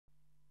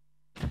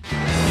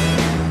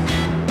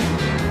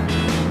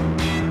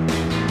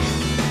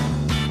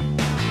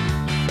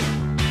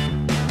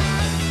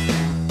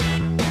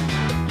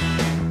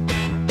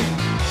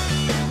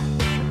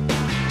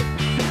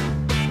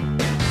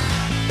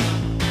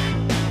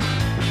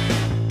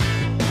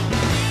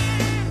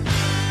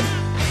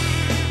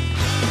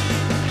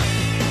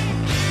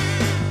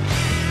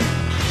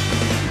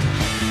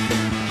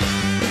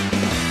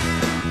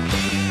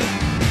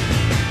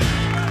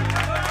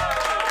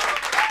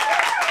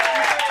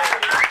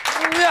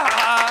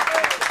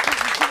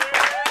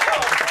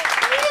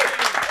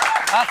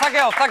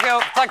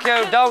Thank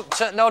you.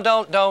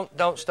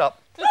 Don't stop.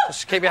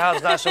 Just keep your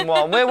hands nice and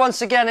warm. We're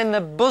once again in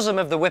the bosom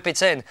of the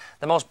Whippet Inn,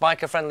 the most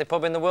biker-friendly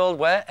pub in the world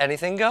where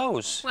anything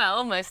goes. Well,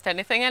 almost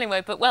anything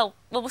anyway, but, well,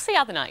 we'll see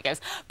how the night goes.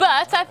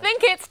 But I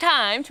think it's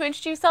time to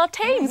introduce our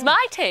teams.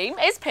 My team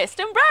is Pissed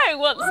and Bro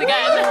once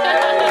again.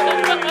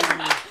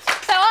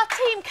 So our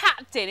team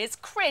captain is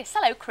Chris.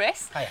 Hello,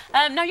 Chris.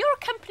 Hiya. Now, you're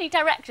a company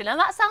director. Now,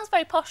 that sounds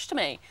very posh to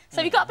me. So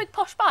have you got a big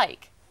posh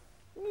bike?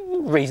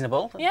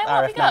 Reasonable. Yeah,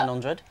 what have you got?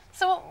 RF900.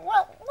 So,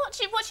 well, what's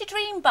your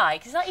dream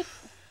bike? Is that your...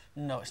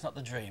 No, it's not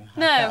the dream.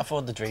 No. I can't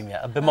afford the dream yet.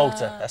 A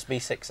Bimota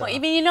SB6. What, you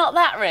mean you're not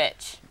that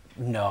rich?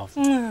 No.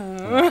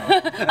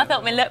 I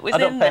thought my luck was in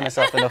there. I don't pay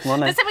myself enough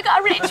money. So we've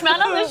got a rich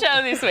man on the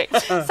show this week.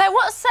 So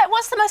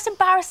what's the most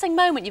embarrassing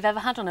moment you've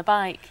ever had on a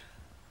bike?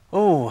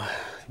 Oh,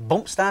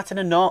 bump starting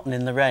a Norton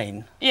in the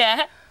rain.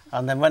 Yeah.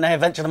 And then when I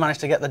eventually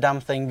managed to get the damn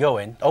thing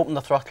going, opened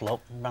the throttle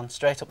up, ran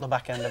straight up the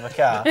back end of a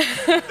car,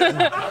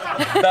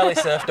 belly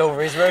surfed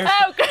over his roof.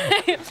 Oh,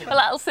 great. Well,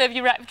 that'll serve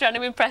you right for trying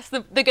to impress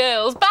the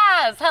girls.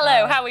 Baz,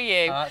 hello, how are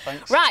you? All right,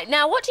 thanks. Right,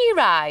 now, what do you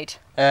ride?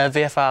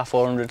 VFR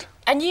 400.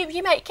 And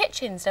you make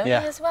kitchens, don't you,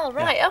 as well?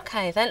 Right, yeah.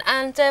 OK, then.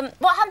 And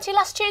what happened to you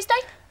last Tuesday?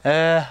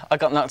 I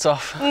got knocked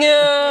off.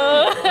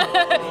 No.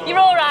 You're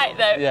all right,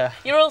 though? Yeah.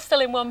 You're all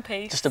still in one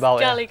piece? Just about,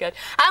 Jolly good.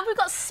 And we've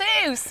got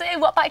Sue. Sue,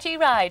 what bike do you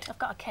ride? I've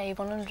got a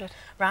K100.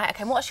 Right,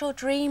 OK, what's your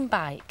dream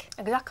bike?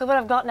 Exactly what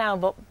I've got now,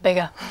 but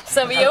bigger.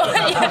 So you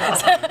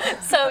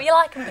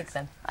like them big,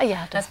 then? Oh,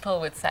 yeah, as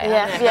Paul would say.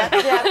 Yeah.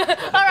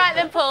 All right,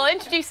 then, Paul,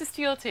 introduce us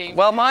to your team.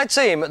 Well, my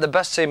team, the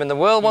best team in the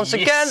world, once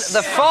again,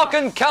 the Fork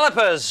and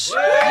Calipers.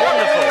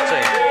 Wonderful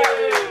team.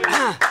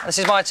 This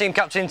is my team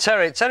captain,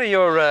 Terry. Terry,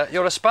 you're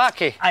a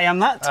Sparky. I am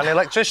that. An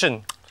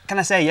electrician. Can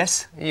I say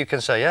yes? You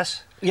can say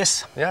yes.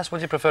 Yes. Yes.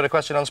 Would you prefer a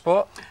question on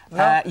sport?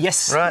 No?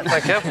 Yes. Right,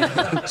 thank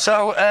you.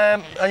 So,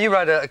 and you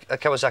ride a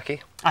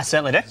Kawasaki? I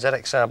certainly do.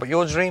 ZXR, but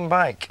your dream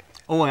bike?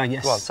 Oh,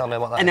 yes. Go on, tell me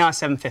what that is. NR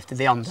 750,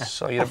 the Honda.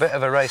 So you're a bit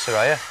of a racer,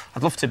 are you?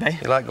 I'd love to be.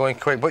 You like going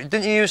quick, but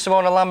didn't you used to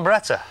own a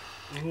Lambretta?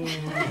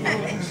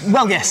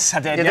 Well, yes,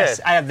 I did. You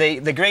did? I had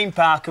the green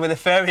Parker with a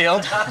fairy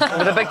hood.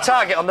 With a big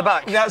target on the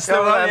back. That's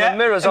the one, and the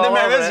mirrors and all the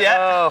mirrors, over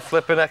yeah. Oh,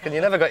 flipping heck, and you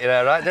never got your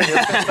hair right, did you?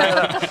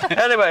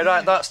 Anyway,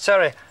 right, that's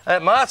Terry.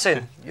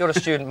 Martin, you're a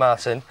student,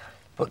 Martin.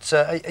 But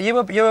you're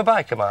a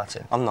biker,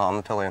 Martin? I'm not, I'm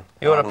a pillion.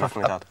 You're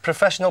a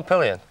professional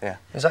pillion? Yeah.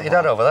 Is that your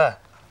dad over there?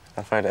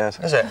 I'm afraid it is.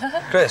 Is it?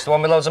 Chris, the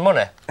one with loads of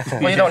money?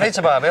 Well, you don't need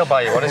to buy him, he'll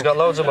buy you one, he's got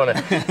loads of money.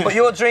 But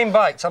your dream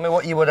bike, tell me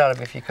what you would have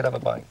if you could have a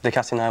bike.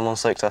 Ducati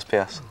 916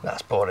 SPS.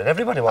 That's boring,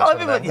 everybody wants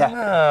one of them.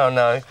 Yeah.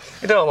 No,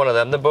 you don't want one of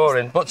them, they're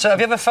boring. But have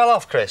you ever fell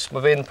off, Chris,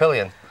 with being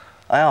pillion?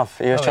 I have.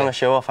 He was trying to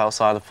show off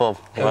outside the pub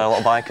where a lot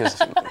of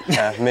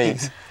bikers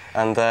meet.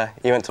 And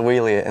he went to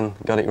wheelie it and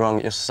got it wrong.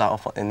 It just sat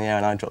off in the air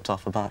and I dropped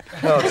off the back.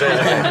 Oh, dear.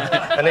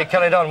 And he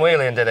carried on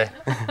wheeling, did he?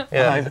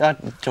 Yeah. I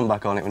jumped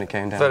back on it when it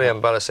came down. Very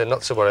embarrassing,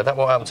 not to worry. That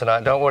won't happen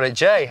tonight, don't worry.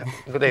 Jay,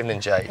 good evening,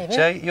 Jay. Evening.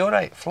 Jay, you're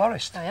a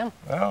florist. I am.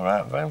 Oh,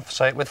 right,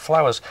 say it with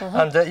flowers.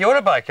 And you're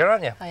a biker,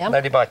 aren't you? I am.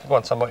 Lady biker, go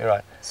on, tell me what you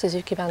ride.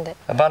 Suzuki Bandit.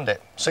 A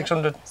Bandit,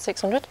 600?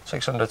 600.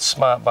 600,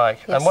 smart bike.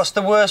 Yes. And what's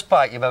the worst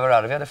bike you've ever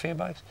had? Have you had a few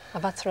bikes?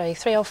 I've had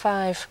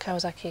 305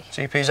 Kawasaki.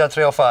 GPZ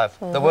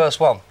 305, the worst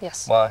one?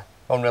 Yes. Why?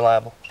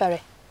 Unreliable? Very.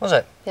 Was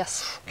it?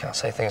 Yes. Can't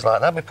say things like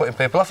that, we're putting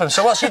people off. And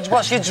so what's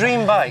your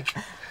dream bike?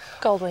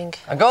 Goldwing.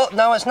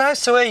 Now, it's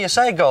nice to hear you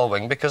say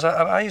Goldwing, because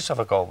I used to have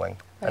a Goldwing.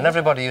 And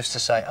everybody used to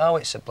say, oh,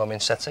 it's a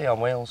blooming settee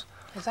on wheels.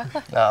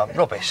 Exactly. No,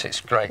 rubbish,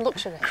 it's great.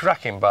 Luxury.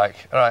 Cracking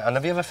bike. All right, and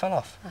have you ever fell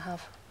off? I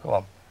have. Go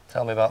on,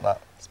 tell me about that.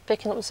 It's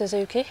picking up the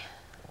Suzuki.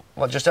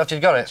 What, just after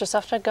you got it? Just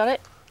after I got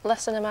it,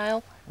 less than a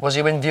mile. Was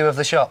you in view of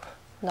the shop?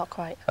 Not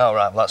quite. Oh,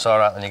 right, well, that's all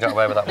right, then you got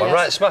away with that one. Yes.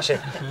 Right, smashing.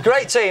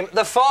 Great team,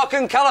 the Fork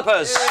and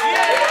Calipers.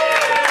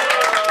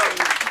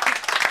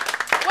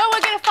 Well,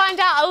 we're going to find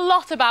out a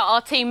lot about our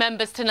team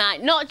members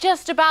tonight. Not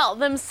just about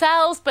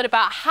themselves, but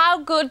about how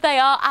good they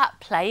are at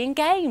playing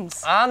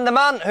games. And the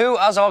man who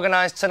has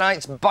organised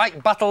tonight's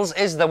bike battles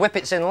is the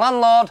Whippets Inn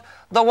landlord,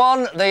 the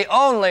one, the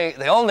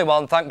only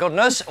one, thank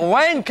goodness,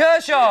 Wayne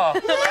Kershaw.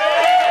 The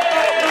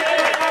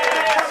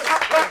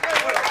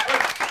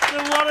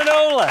one and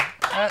only.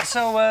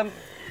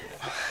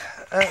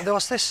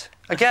 What's this?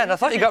 Again, I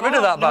thought you got rid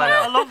of that by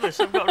now. I love this,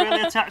 I've got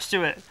really attached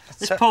to it.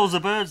 This pulls the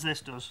birds, this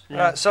does. Yeah.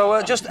 Right,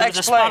 so just There was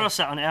explain. a sparrow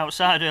sat on it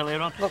outside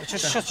earlier on. Look,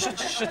 just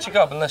shut your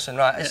gob and listen,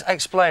 right?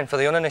 Explain for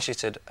the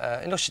uninitiated,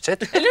 initiated,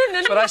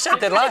 that's what I said,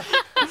 didn't I?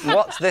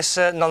 What this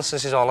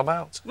nonsense is all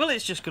about. Well,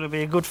 it's just going to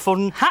be a good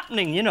fun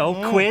happening, you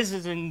know,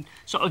 quizzes and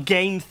sort of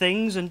game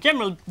things, and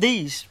generally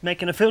these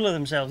making a fool of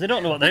themselves. They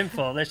don't know what they're in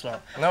for, this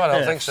lot. No, I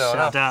don't think so,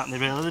 no. I doubt they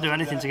really. They do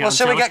anything to get Well,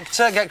 shall we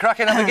get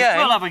cracking on the game?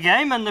 We'll have a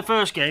game, and the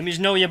first game is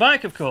Know Your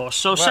Bike, of course.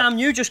 So, Sam,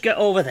 you just get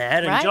over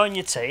there and join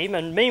your team,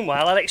 and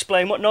meanwhile, I'll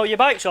explain what Know Your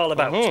Bike's all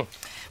about.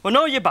 Well,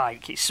 Know Your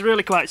Bike, it's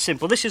really quite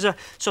simple. This is a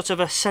sort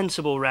of a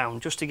sensible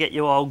round just to get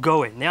you all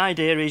going. The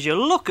idea is you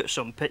look at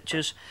some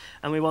pictures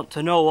and we want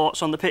to know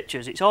what's on the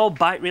pictures. It's all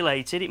bike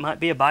related. It might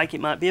be a bike,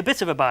 it might be a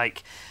bit of a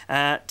bike.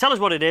 Tell us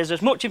what it is,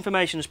 as much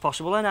information as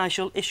possible, and I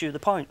shall issue the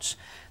points.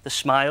 The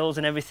smiles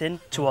and everything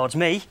towards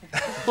me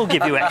will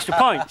give you extra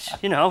points.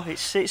 You know,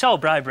 it's all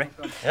bribery.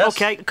 Yes.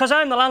 OK, because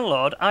I'm the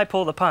landlord, I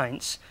pull the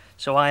pints,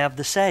 so I have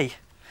the say.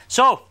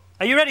 So,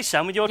 are you ready,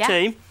 Sam, with your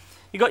team?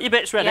 You got your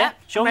bits ready? Yeah,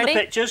 Show them the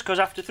pictures, because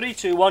after 3,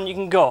 2, 1, you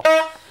can go.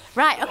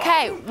 Right,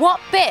 OK, what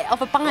bit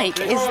of a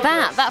bike is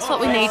that? That's what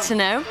we need to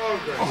know.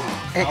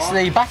 It's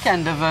the back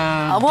end of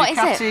a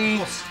Ducati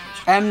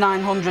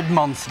M900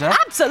 Monster.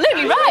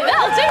 Absolutely right,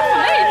 that'll do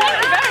for me, thank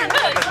you very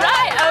much.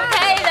 Right,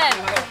 OK then.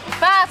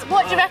 Baz,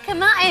 what do you reckon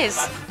that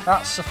is?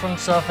 That's the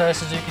front of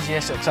Suzuki's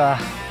GSXR.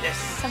 Yes.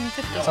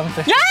 750.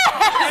 750. Yes!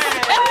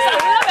 I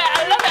love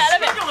it.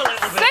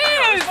 Sue.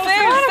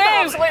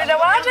 Absolutely no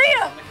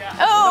idea.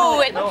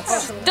 Oh, it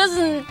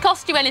doesn't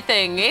cost you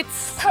anything.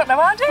 It's Got no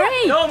idea.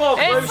 free. No more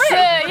It's clues.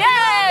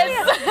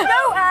 yes!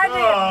 No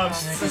idea.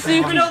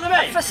 Suzuki. You know the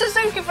name? For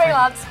Suzuki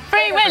freelance.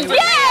 Free wins. Yeah!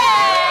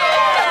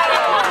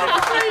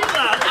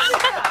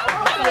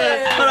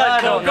 I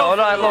don't know.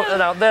 Right, look,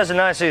 now, there's a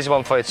nice easy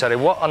one for you, Terry.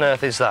 What on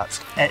earth is that?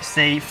 It's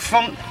the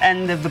front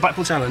end of the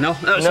Blackpool Tower. No,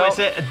 so it's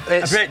a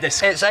brake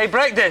disc. It's a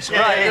brake disc,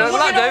 right. Yeah. Will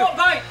that do? What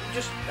bike?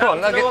 Just Go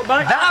on, what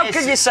bike? How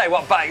can you say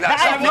what bike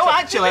that's on? No,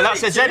 actually,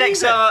 that's a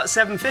ZXR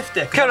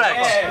 750. Correct.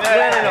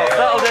 Really enough.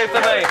 That'll do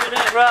for me.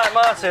 Right,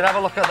 Martin, have a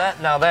look at that.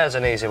 Now, there's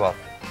an easy one.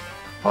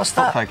 What's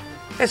that? Foot peg.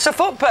 It's a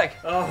foot peg.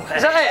 Oh,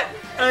 Is that it?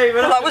 Hey,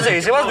 Well, that was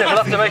easy, wasn't it? We'll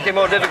have to make it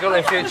more difficult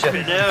in future.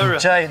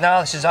 Jay, now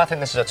I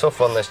think this is a tough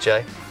one, this,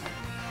 Jay.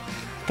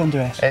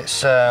 Thunder Ace.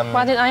 It's,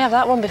 Why didn't I have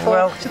that one before?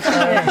 well,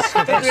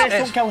 Front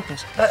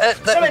calipers.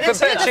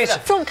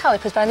 Front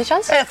calipers by any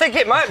chance? I think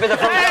it might be the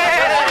front.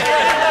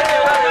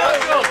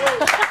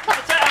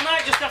 I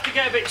might just have to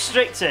get a bit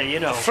stricter, you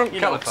know. Front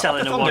caliper.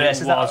 Telling her what it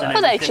was.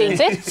 Well, they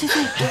cheated.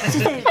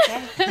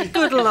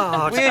 Good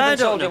lord. We even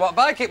told you what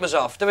bike it was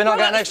off. Do we not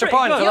get an extra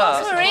point for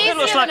that? It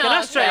looks like an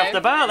ashtray off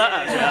the bar, that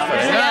actually.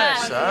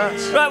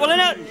 Nice, Right,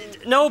 well,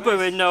 no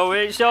booing, no.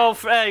 It's all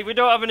free. We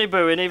don't have any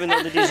booing, even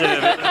though they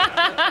deserve it.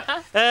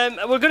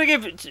 We're going to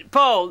give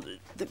Paul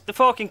the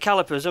forking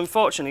calipers.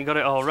 Unfortunately, got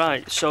it all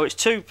right. So it's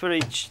 2 per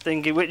each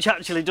thingy, which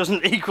actually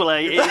doesn't equal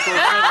 8. It equals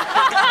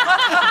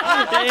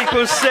 7. It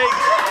equals 6.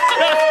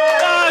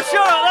 Oh,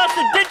 sure, that's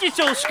the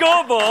digital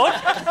scoreboard.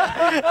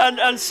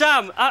 And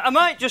Sam, I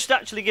might just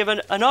actually give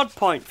an odd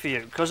point for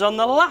you, because on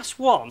the last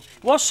one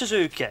was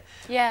Suzuki.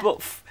 Yeah.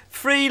 But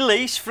free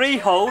lease, free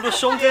hold, or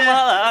something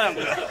like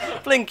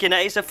that. Blinking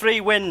it, it's a free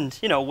wind.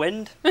 You know,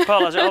 wind.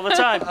 Paul has it all the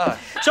time.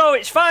 So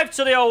it's 5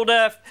 to the old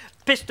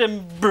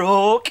piston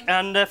broke,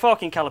 and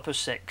forking calipers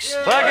 6.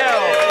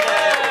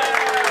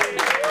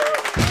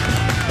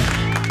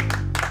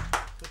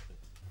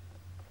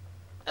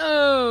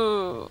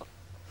 Oh.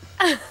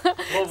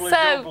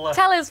 So,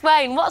 tell us,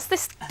 Wayne, what's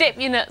this dip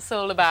your nuts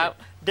all about?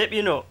 Dip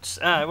your nuts.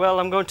 Well,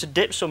 I'm going to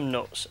dip some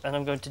nuts, and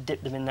I'm going to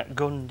dip them in that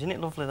gun. Isn't it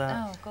lovely, that?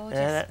 Oh,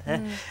 gorgeous.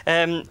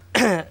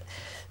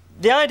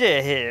 The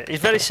idea here is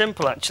very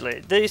simple, actually.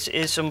 This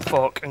is some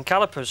fork and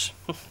calipers.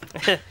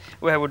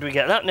 Where would we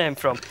get that name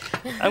from?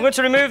 I'm going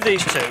to remove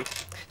these 2.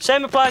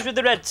 Same applies with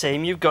the red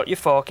team. You've got your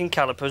fork and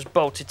calipers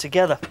bolted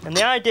together. And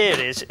the idea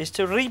is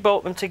to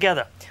rebolt them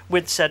together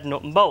with said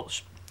nut and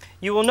bolts.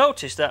 You will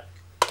notice that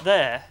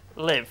there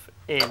live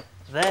in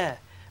there,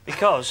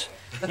 because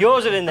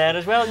yours are in there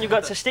as well, and you've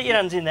got to stick your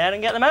hands in there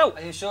and get them out.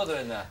 Are you sure they're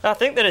in there? I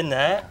think they're in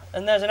there,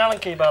 and there's an Allen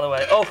key, by the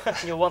way. Oh,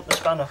 you'll want the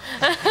spanner.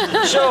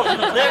 So,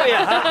 there we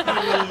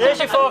are. There's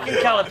your fork and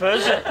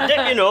calipers. Dip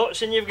your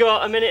nuts, and you've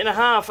got 1.5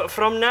 minutes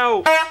from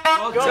now. Go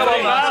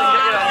on, Martin.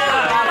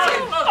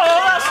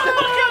 Oh, that's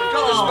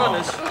got the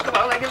spanners. Come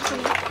on, let get some.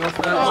 Go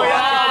for that.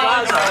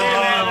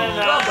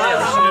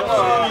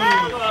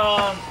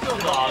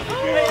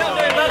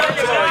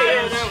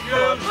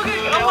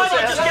 Oh,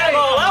 just get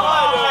them all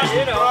out,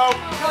 you know.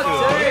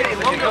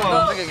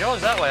 I think it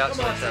goes that way,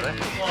 actually, Terry.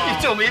 You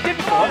told me it did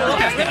before.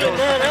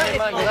 It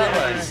might go that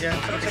way.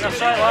 Something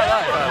like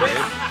that, can't you?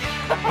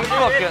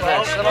 Look at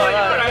this.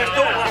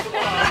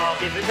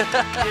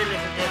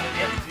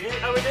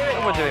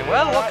 We're doing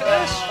well, look at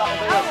this.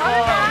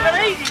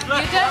 You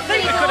don't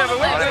think we could have a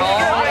win.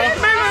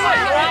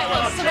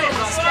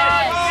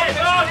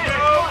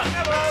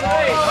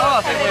 Oh,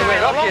 I think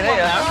we're rocking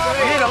here.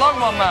 We need a long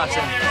one,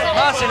 Martin.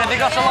 Martin, have you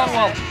got a long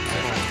one?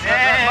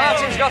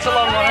 Martin's got a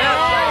long one, yeah?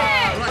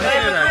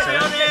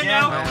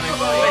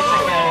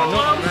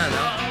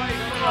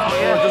 Oh,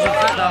 it doesn't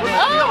fit that one.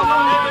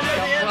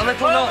 A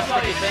little nut.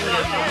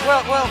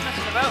 Well,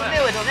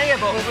 nearly done here,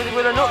 but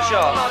with a nut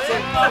short.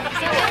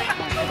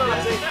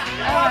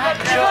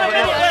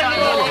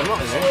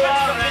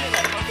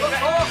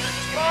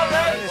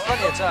 There's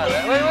plenty of time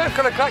there. We're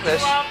going to crack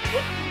this.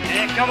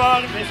 Yeah, come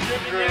on, Mr.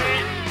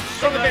 Green.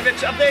 Have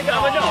they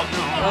got a dog?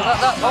 Well,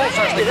 that bolt's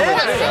actually coming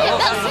through there.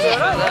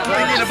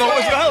 We need a boat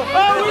as well.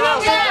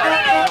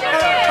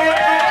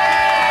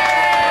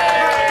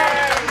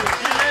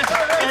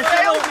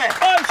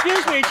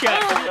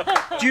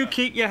 Would you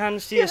keep your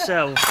hands to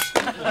yourselves?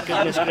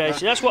 Goodness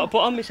gracious. That's what I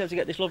put on myself to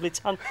get this lovely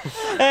tan.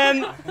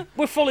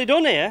 We're fully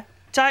done here.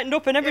 Tightened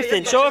up and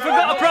everything. So if I've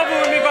got a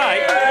problem with my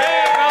bike,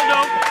 well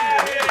done.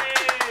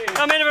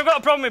 I mean, if I've got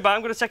a problem with my bike,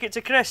 I'm going to take it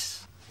to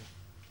Chris.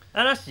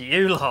 And that's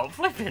you lot,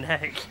 flipping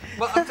heck.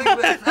 Well,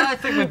 I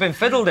think we've been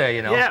fiddled here,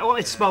 you know. Yeah, I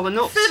wanted to smell the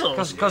nuts.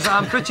 Because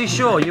I'm pretty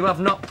sure you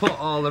have not put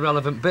all the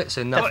relevant bits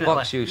in that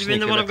box, you sneaky mean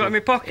the one I've got in my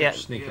pocket? Yeah.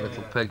 Sneaky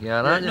little pig,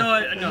 yeah, aren't you? No,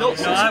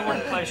 I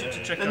wouldn't play such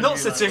a trick on you. The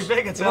nuts are too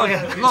big, I tell you.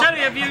 Terry,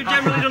 have you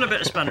generally done a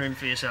bit of spannering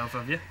for yourself,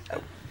 have you?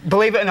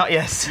 Believe it or not,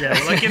 yes. Yeah,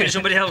 well, I'll give it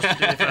somebody else to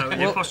do it out,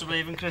 you possibly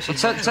even Chris. Well,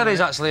 Terry's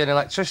actually an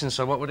electrician,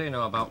 so what would he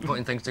know about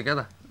putting things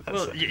together?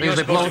 Well, you're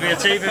supposed to be a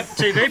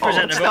TV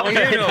presenter, but what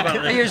do you know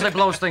about that? He usually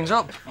blows things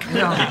up.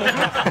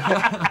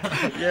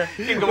 Yeah.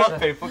 You can go on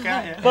people,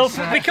 can't you? Well,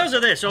 because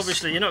of this,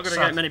 obviously, you're not going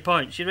to get many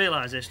points. You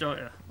realise this, don't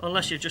you?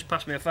 Unless you've just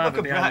passed me a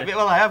fiver behind me.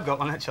 Well, I have got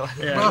one, actually.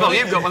 Yeah. Well,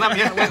 you've got one, haven't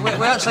you? We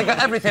actually got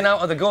everything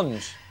out of the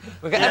guns.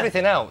 We got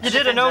everything out. You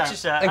didn't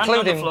notice that, including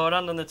and on the floor,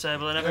 and on the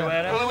table, and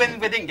everywhere else. Well, when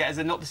we didn't get is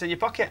a nut that's in your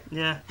pocket.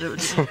 Yeah. Hey, you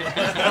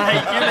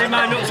leave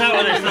my nuts out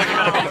of this.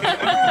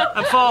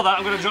 And for that,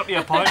 I'm going to drop you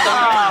a point.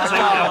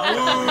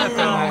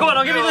 Go on,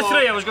 I'll give you the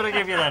 3 I was going to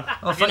give you then.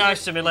 If you're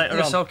nice to me later on.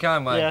 You're so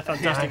kind, mate. Yeah,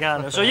 fantastic,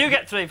 aren't you? So you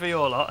get 3 for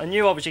your lot, and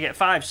you obviously get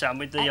 5, Sam,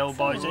 with the old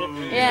boys here.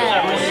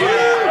 Yeah.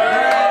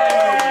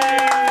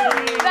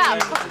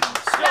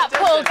 That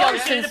Paul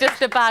Johnston's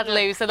just a bad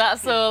loser,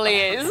 that's all he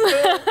is.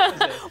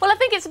 Well, I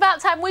think it's about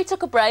time we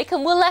took a break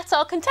and we'll let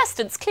our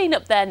contestants clean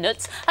up their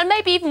nuts, and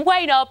maybe even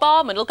Wayne, our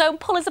barman, will go and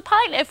pull us a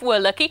pint if we're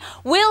lucky.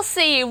 We'll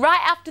see you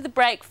right after the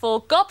break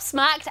for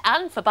Gobsmacked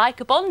and for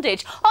Biker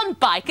Bondage on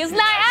Bikers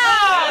Night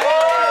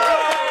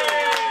Out!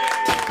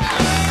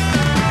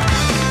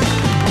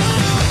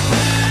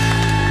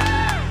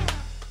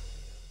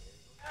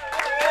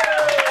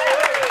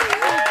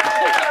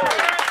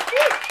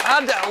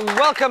 And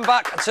welcome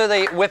back to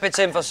the Whippet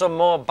Inn for some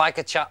more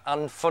biker chat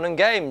and fun and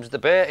games. The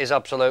beer is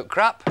absolute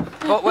crap,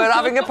 but we're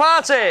having a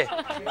party.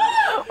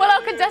 Well,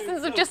 our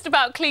contestants have just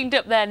about cleaned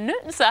up their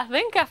nuts, I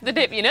think, after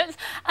Dip Your Nuts.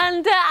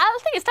 And I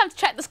think it's time to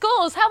check the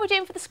scores. How are we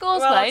doing for the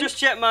scores, Well, Wayne? I'll just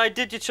check my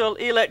digital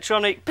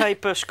electronic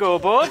paper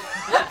scoreboard.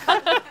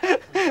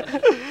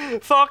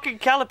 Fork and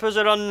calipers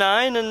are on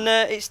 9, and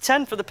it's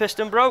 10 for the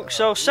piston broke.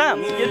 So,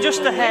 Sam, you're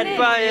just ahead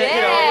by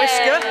a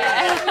whisker.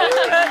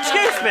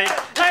 Excuse me.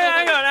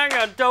 Hang on.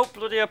 Don't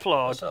bloody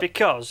applaud,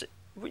 because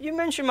you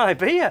mentioned my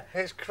beer.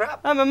 It's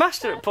crap. I'm a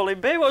master at pulling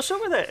beer. What's up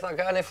with it? If I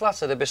got any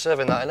flatter, they'd be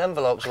serving that in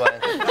envelopes, Wayne.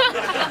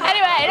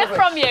 Anyway, enough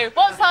from you.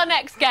 What's our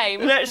next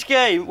game? Next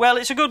game, well,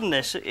 it's a good one,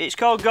 this. It's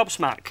called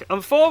Gobsmack,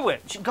 and for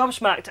which,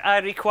 Gobsmacked, I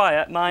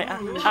require my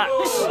axe.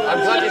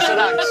 I'm glad you said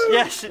axe.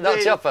 Yes, Not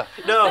chopper.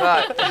 No,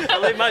 right.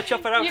 I'll leave my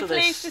chopper out You're of this.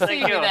 pleased to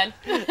see me then.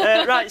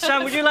 Right,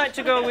 Sam, would you like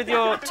to go with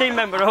your team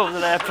member over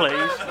there,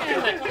 please?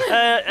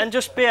 And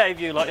just behave,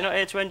 you lot. You're not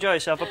here to enjoy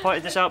yourself. I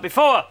pointed this out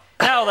before.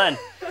 Now then.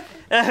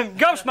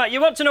 Gobsmack, you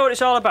want to know what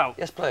it's all about?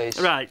 Yes, please.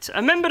 Right,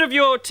 a member of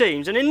your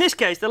teams, and in this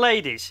case the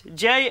ladies,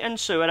 Jay and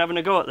Sue are having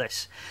a go at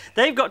this.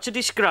 They've got to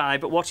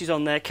describe what is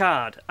on their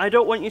card. I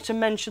don't want you to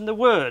mention the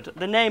word,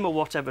 the name of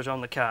whatever's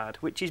on the card,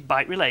 which is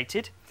bike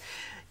related.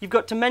 You've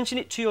got to mention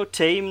it to your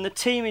team, and the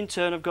team in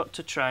turn have got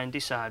to try and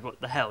decide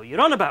what the hell you're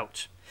on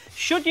about.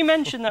 Should you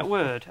mention that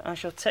word, I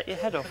shall take your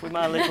head off with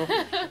my little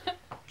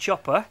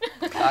chopper.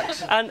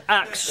 Axe. And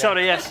axe,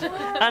 sorry, yes.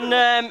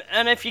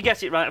 And if you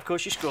get it right, of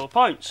course, you score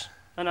points.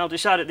 And I'll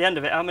decide at the end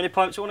of it how many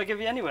points I want to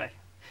give you anyway.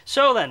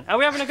 So then, are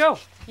we having a go?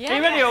 Yeah. Are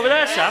you ready over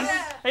there, Sam?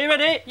 Are you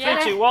ready?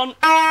 Yeah. 3, 2, 1.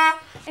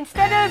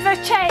 Instead of a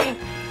chain.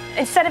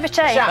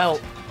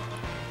 Belt.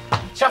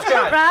 Shaft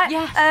drive. Right?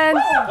 Yes.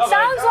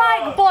 Sounds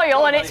like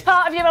boil and it's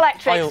part of your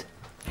electric. Oil. What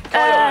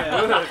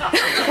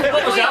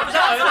was that?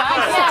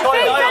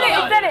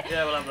 You've done it.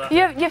 Yeah, we'll have that.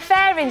 Your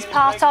fairing's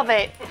part of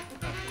it.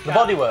 The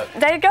bodywork.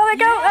 There you go.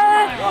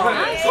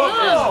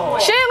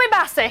 Shirley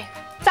Bassey.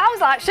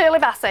 Sounds like Shirley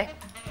Bassey.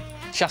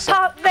 Chassis.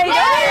 There you go.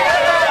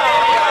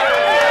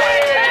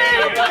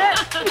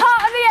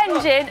 Part of the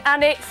engine,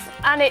 and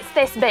it's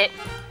this bit.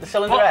 The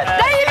cylinder head.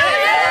 There you go.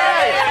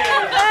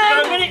 You've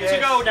got a minute to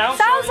go now.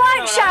 Sounds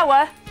like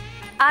shower,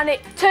 and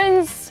it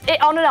turns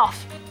it on and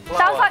off.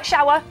 Sounds like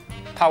shower.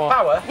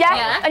 Power.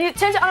 Yeah. And it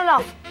turns it on and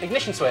off.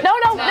 Ignition switch. No.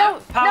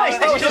 Power.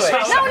 Ignition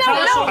switch. No.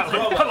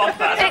 Come on,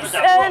 It's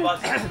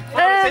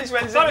Since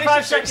when's the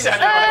ignition switch set?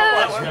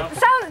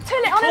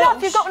 turn it on and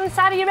off. You've got one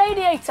inside of your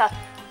radiator.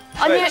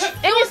 On your, in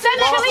your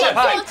centrally.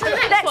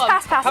 Next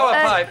pass. Power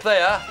pipe,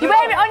 there. You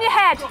wear it on your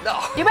head. No.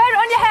 You wear it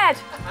on your head.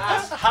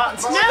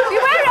 No.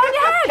 You wear it on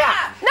your head.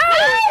 No.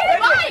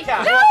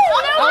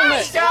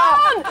 It's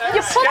on.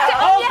 You put it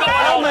on your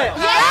head. Helmet.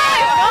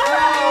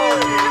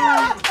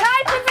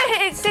 Type of it.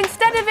 It's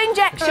instead of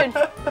injection.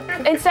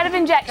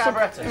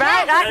 Carburetor.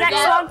 Right.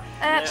 Next one.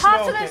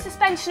 Part of the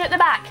suspension at the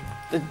back.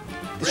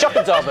 The shock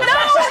absorber.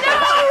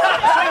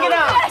 Swinging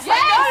out.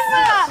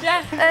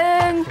 Yes.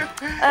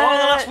 Oh,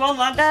 the last one,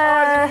 lads.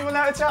 You run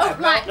out of time.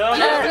 Like that. Like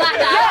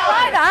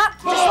that.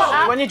 Just like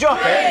that. When you drop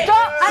it.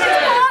 Drop and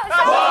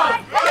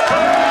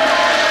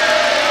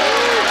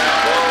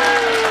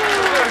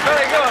it's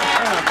Very good.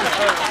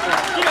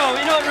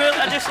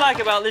 dislike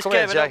about this Come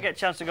game, here, I don't Jay. get a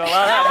chance to go like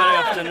that very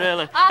often,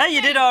 really. Hey,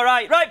 you did all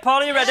right. Right,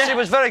 Paul, are you ready? She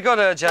was very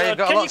good, Jay. You've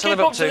got a lot to live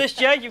up Can you keep up to this,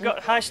 Jay? You've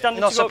got high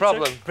standards Not to go a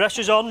problem. up to.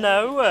 Pressure's on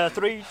now.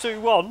 3, 2,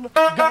 1.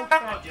 Go.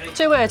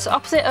 2 words,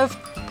 opposite of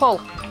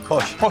pull.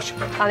 Push. Push.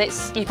 And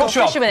it's you Push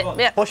push a bit.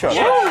 Yeah. Push up.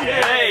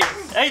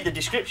 Hey, the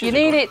description. You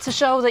need it to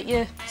show that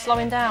you're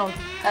slowing down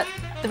at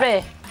the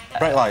rear.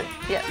 Brake light.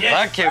 Yeah. Yes.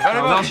 Thank you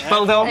very much.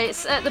 Well done.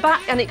 It's at the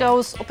back and it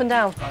goes up and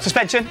down.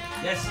 Suspension.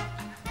 Yes.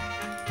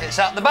 It's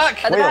at the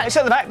back. At the back. It's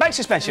at the back. Back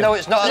suspension. No,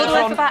 it's not at the Little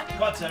way front. for back.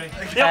 Come on, Terry.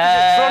 The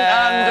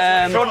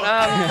opposite front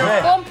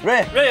and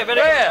Rear. Rear,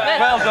 very rear.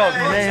 Well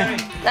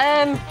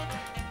done.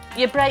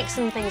 Your brakes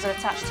and things are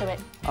attached to it.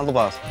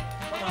 Handlebars.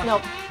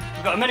 No.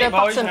 We've got a minute, The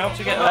boys, bottom. now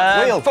to get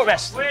on. Wheel.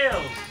 Footrest.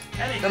 Wheels.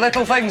 The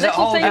little things that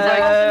Little hold things you.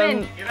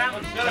 that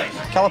hold them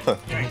in. Caliper.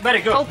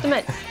 Very good. Hold them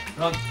in.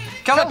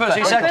 Calipers,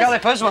 he said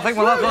calipers, so I think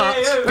we'll have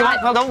that. Right.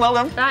 Well done. Well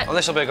done. Right. Well,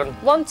 this will be a good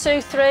one. 1, 2,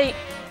 3.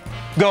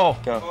 Go.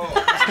 Go on.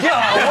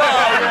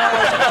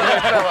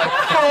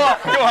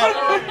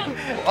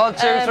 1, 2,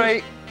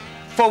 3.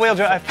 4-wheel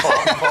drive.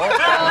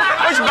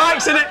 Which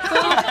bike's in it?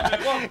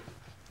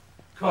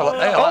 Well,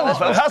 hey, I like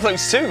this. That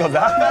looks too good,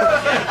 that.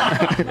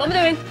 What am I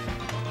doing?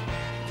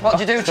 What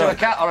do you do to a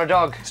cat or a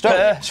dog?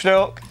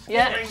 Stroke.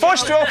 Yeah.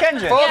 4-stroke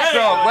engine.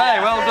 4-stroke. Way,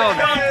 well done.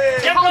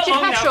 Get Hold that your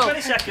long now, petrol.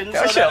 20 seconds.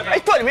 Oh, shit.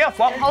 He's putting me off.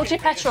 What? Hold your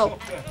petrol.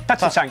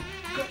 Petrol tank.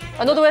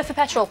 Another word for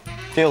petrol.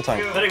 Fuel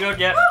tank. Very good,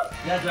 yeah.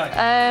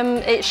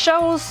 It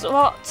shows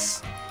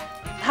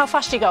how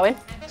fast you're going,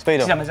 Speed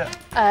up. Is it?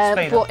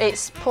 but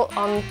it's put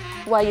on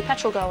where your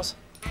petrol goes.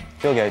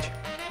 Fuel gauge.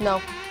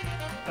 No.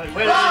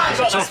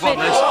 Tough one,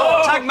 this.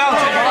 Tag mounted,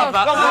 we'll have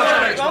that. What's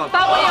the next one?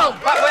 Back wheel.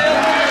 Back wheel.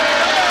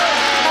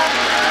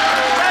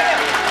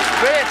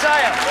 Rear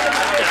tyre.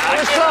 It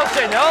was close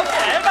enough.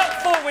 Yeah, about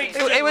 4 weeks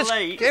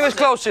It was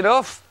close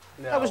enough.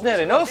 That was near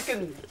enough.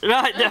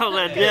 Right now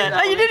then, yeah.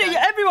 Oh, you did it.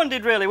 Everyone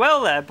did really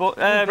well there, but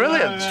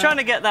Brilliant. trying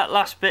to get that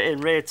last bit in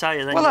rear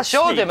tyre. Then Well, I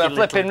showed him a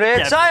flipping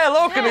rear tyre,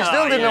 look, and he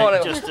still didn't know what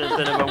it was. Just a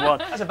bit of a one.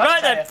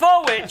 Right then,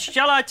 for which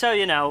shall I tell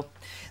you now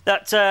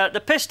that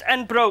the pissed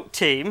and broke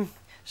team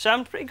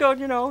sounds pretty good,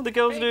 you know. The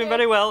girls are doing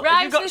very well.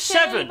 Right, You've got so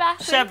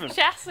 7.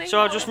 chassis. So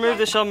I'll just move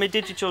this on my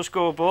digital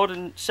scoreboard,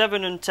 and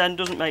 7 and 10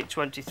 doesn't make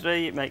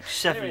 23, it makes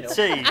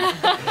 17.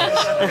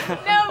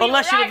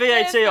 Unless you're a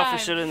VAT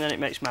officer, and then it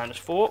makes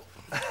 -4.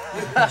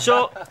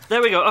 So,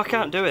 there we go. I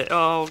can't do it.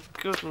 Oh,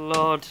 good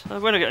Lord.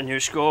 When I get a new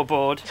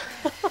scoreboard.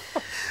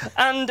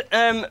 And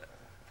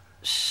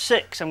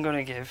 6 I'm going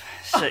to give.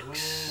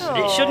 6.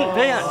 It shouldn't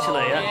be,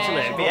 actually.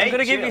 But I'm going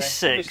to give you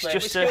 6,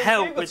 just to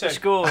help with the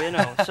score, you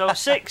know. So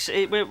 6,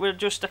 we're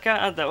just, I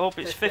can't add that up.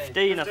 It's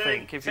 15, I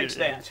think. If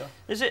 16, actually.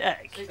 Is it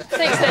egg?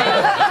 16.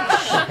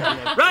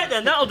 Right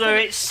then, that'll do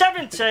it.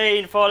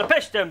 17 for the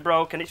pissed and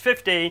broke, and it's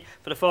 15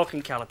 for the fork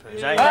and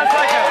calipers.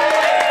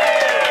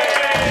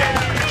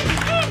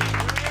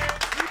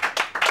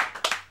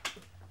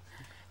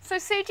 So,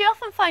 Sue, do you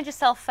often find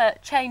yourself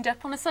chained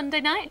up on a Sunday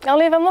night?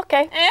 Only if I'm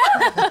lucky.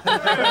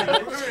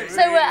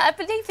 So, I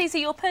believe these are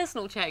your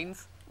personal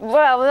chains.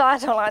 Well, I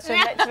don't like to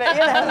admit to it, you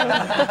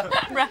know.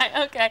 Right,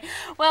 OK.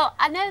 Well,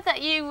 I know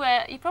that you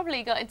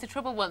probably got into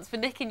trouble once for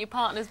nicking your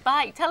partner's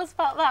bike. Tell us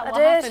about that.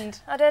 What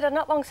happened? I did. I'd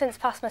not long since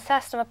passed my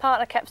test and my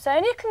partner kept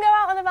saying, you can go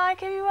out on the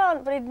bike if you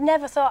want, but he'd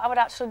never thought I would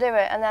actually do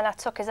it. And then I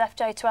took his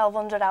FJ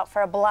 1200 out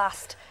for a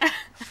blast.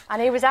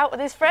 And he was out with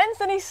his friends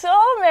and he saw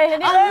me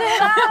and he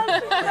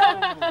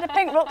had a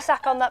pink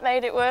rucksack on that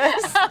made it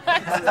worse.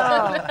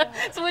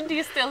 So when are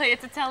you still here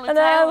to tell the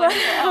tale when you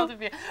get hold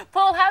of you?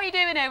 Paul, how are you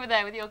doing over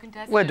there with your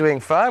contestants? We're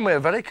doing fine. We're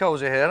very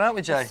cosy here, aren't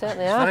we, Jay?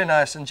 Certainly It's are. very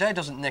nice. And Jay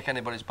doesn't nick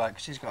anybody's bike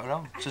because she's got her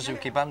own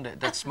Suzuki Bandit,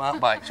 dead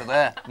smart bike. So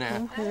there.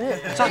 Yeah.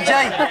 So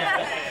Jay,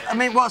 I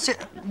mean, what's it?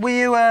 Were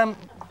you?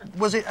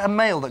 Was it a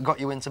male that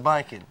got you into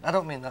biking? I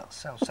don't mean that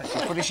sounds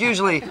sexist, but it's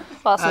usually.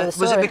 Well, that's another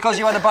was it story. because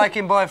you had a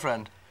biking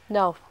boyfriend?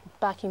 No,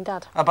 biking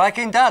dad. A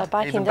biking dad? A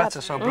biking Even dad.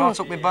 better. So brought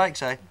up with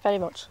bikes, eh? Very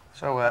much.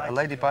 So a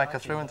lady biker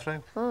through and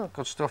through.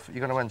 Good stuff.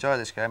 You're going to enjoy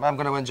this game. I'm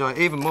going to enjoy it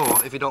even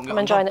more if you don't get I'm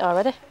enjoying it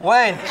already.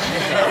 Wayne!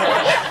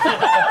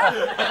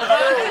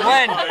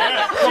 Wayne!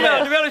 You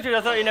know, to be honest with you,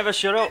 I thought you never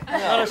shut up,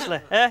 honestly.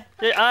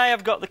 I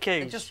have got the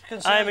keys.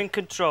 I am in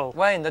control.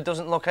 Wayne, there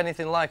doesn't look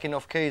anything like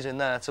enough keys in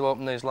there to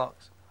open these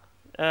locks.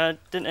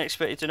 Didn't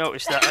expect you to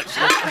notice that,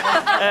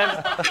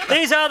 actually.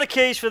 These are the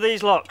keys for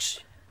these locks.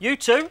 You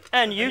two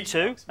and you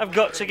two have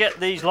got to get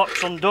these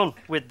locks undone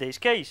with these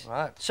keys.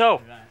 Right.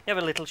 So, you have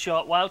a little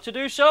short while to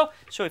do so.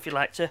 So if you'd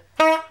like to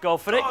go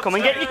for it, come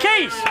and get your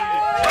keys.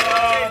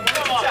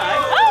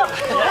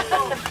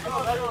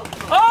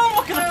 Oh,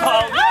 look at the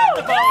ball. Look at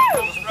the ball.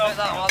 Right,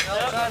 that one.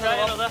 Try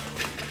another.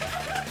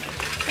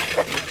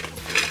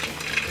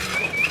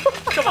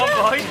 Come on,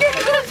 boys.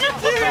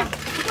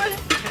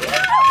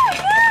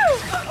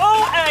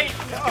 Oh, hey.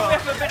 Can we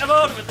have a bit of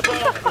order with the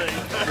ball, please?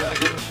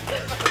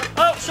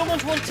 Oh,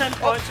 someone's won 10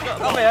 points.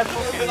 Come here.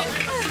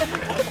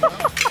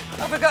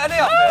 Have we got any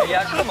up there?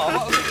 Yeah, come on.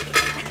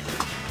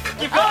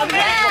 You've got a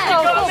minute.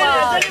 You've got a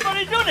minute. Has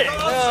anybody done it?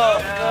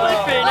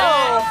 Flipping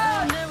hell.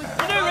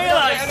 You do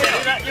realise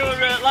that your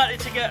likely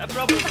to get a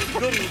problem with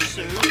guns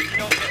soon if you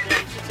don't get the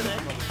answer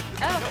today.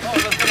 Oh,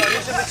 look, come on,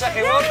 you should be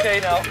taking one key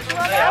now.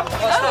 Yeah,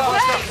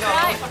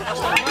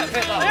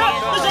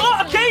 there's a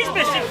lot of keys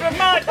missing from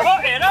my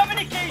pot here. How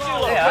many keys you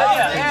look?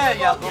 Yeah.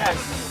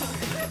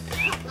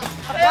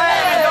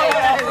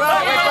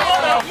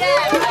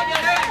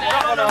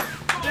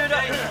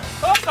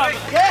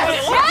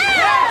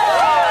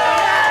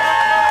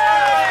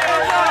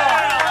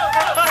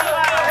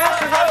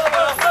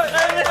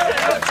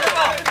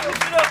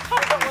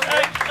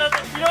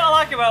 You know what I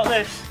like about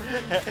this?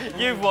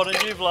 You've won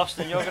and you've lost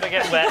and you're going to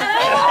get wet.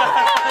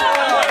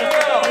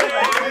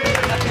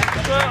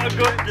 What a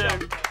good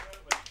dude.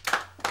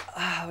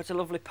 Ah, it's a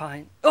lovely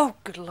pint. Oh,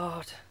 good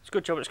Lord. It's a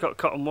good job it's got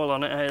cotton wool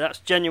on it. Hey, that's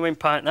genuine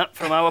pint, that,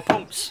 from our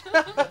pumps.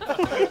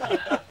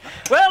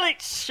 Well,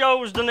 it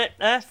shows, doesn't it?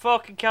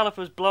 Fork and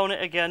Caliper's blown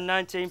it again,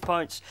 19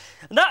 points.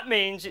 And that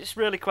means it's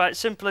really quite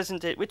simple,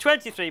 isn't it? With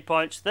 23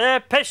 points, they're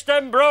pissed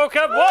and broke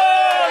have won!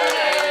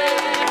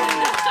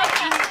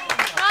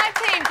 My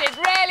team did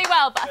really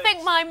well, but I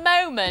think my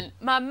moment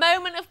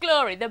of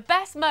glory, the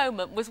best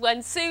moment was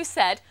when Sue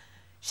said,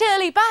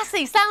 Shirley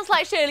Bassey, sounds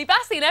like Shirley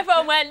Bassey, and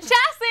everyone went,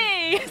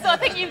 Chassis! So I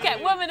think you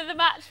get woman of the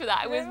match for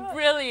that. It was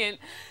brilliant.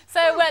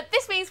 So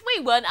this means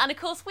we won, and of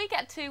course we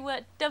get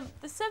to dump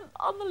the sump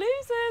on the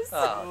losers.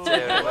 Oh,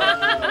 dear.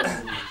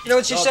 You know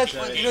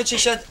what she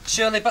said?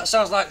 Shirley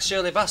sounds like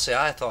Shirley Bassey.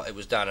 I thought it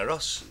was Diana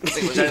Ross. I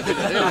think it was anything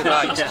to do with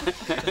bikes.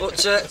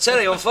 But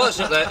Terry,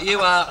 unfortunately, you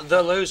are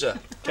the loser.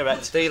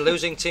 Correct. The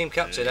losing team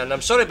captain, and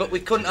I'm sorry, but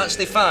we couldn't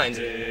actually find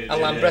a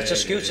Lambretta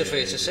scooter for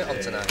you to sit on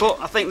tonight. But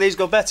I think these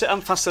go better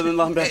and faster than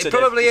Lambretta. It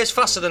probably is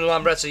faster than the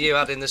Lambretta you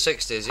had in the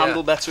 60s, yeah.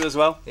 Handle better as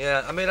well.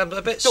 Yeah, I mean, I'm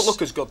a bit... Don't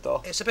look as good,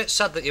 though. It's a bit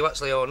sad that you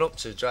actually own up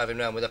to driving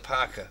around with a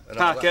Parker. And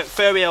Parker,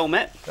 furry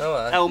helmet. Oh,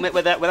 right. Helmet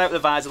without the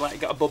visor, like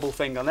got a bubble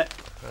thing on it.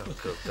 Oh,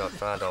 good God,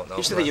 I don't know.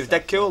 Used to think you were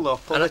dead cool, though.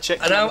 Pull the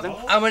chicks and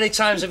how many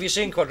times have you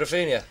seen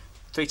Quadrophenia?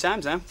 3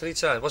 times now. 3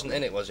 times. Wasn't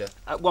in it, was you?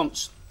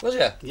 Once. Was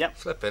you? Yep.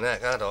 Flipping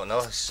heck, I don't know.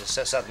 It's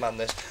a sad man,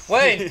 this.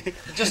 Wayne,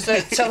 just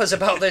tell us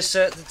about this.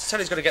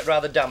 Terry's going to get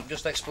rather damp.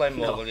 Just explain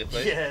more, will you,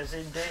 please? Yes,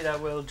 indeed I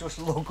will. Just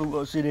look at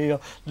what's in here.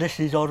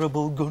 This is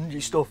horrible,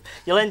 gungy stuff.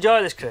 You'll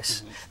enjoy this,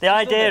 Chris. The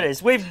idea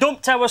is we've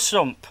dumped our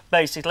sump,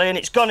 basically, and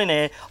it's gone in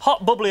here.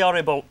 Hot, bubbly,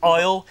 horrible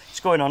oil.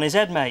 It's going on his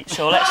head, mate.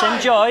 So let's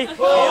enjoy. Here we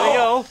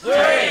go. 3,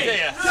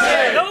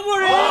 2, don't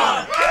worry.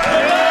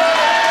 1.